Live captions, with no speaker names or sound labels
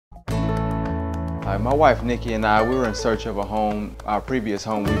My wife Nikki and I, we were in search of a home. Our previous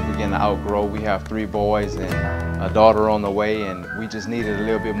home we began to outgrow. We have 3 boys and a daughter on the way, and we just needed a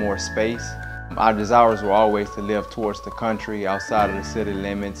little bit more space. Our desires were always to live towards the country, outside of the city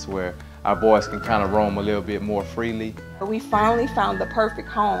limits, where our boys can kind of roam a little bit more freely. We finally found the perfect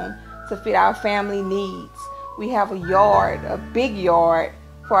home to fit our family needs. We have a yard, a big yard,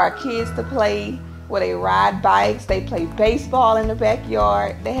 for our kids to play, where they ride bikes, they play baseball in the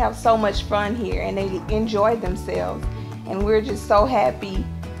backyard. They have so much fun here and they enjoy themselves. And we're just so happy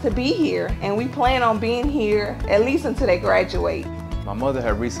to be here, and we plan on being here at least until they graduate. My mother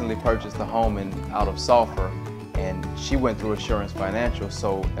had recently purchased a home out of Sulphur, and she went through Assurance Financial.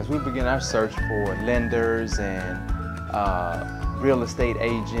 So as we began our search for lenders and real estate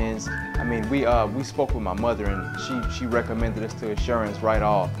agents, I mean, we spoke with my mother, and she recommended us to Assurance right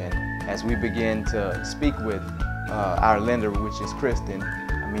off. And as we began to speak with our lender, which is Kristen,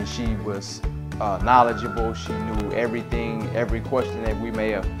 I mean, she was knowledgeable. She knew everything, every question that we may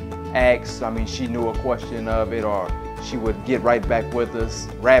have asked. I mean, she knew a question of it, or she would get right back with us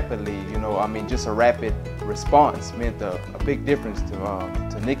rapidly. You know, I mean, just a rapid response meant a big difference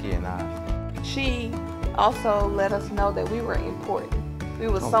to Nikki and I. She also let us know that we were important. We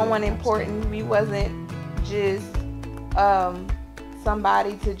were someone important. We wasn't just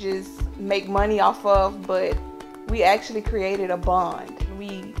somebody to just make money off of, but we actually created a bond.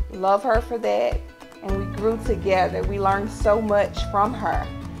 We love her for that, and we grew together. We learned so much from her,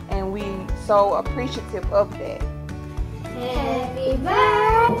 and we so appreciative of that. Happy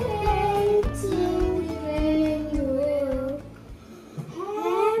birthday to you.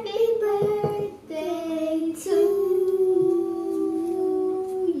 Happy birthday to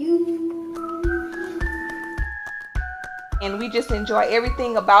you. And we just enjoy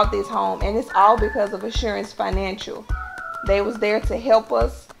everything about this home, and it's all because of Assurance Financial. They was there to help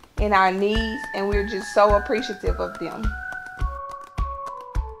us in our needs, and we're just so appreciative of them.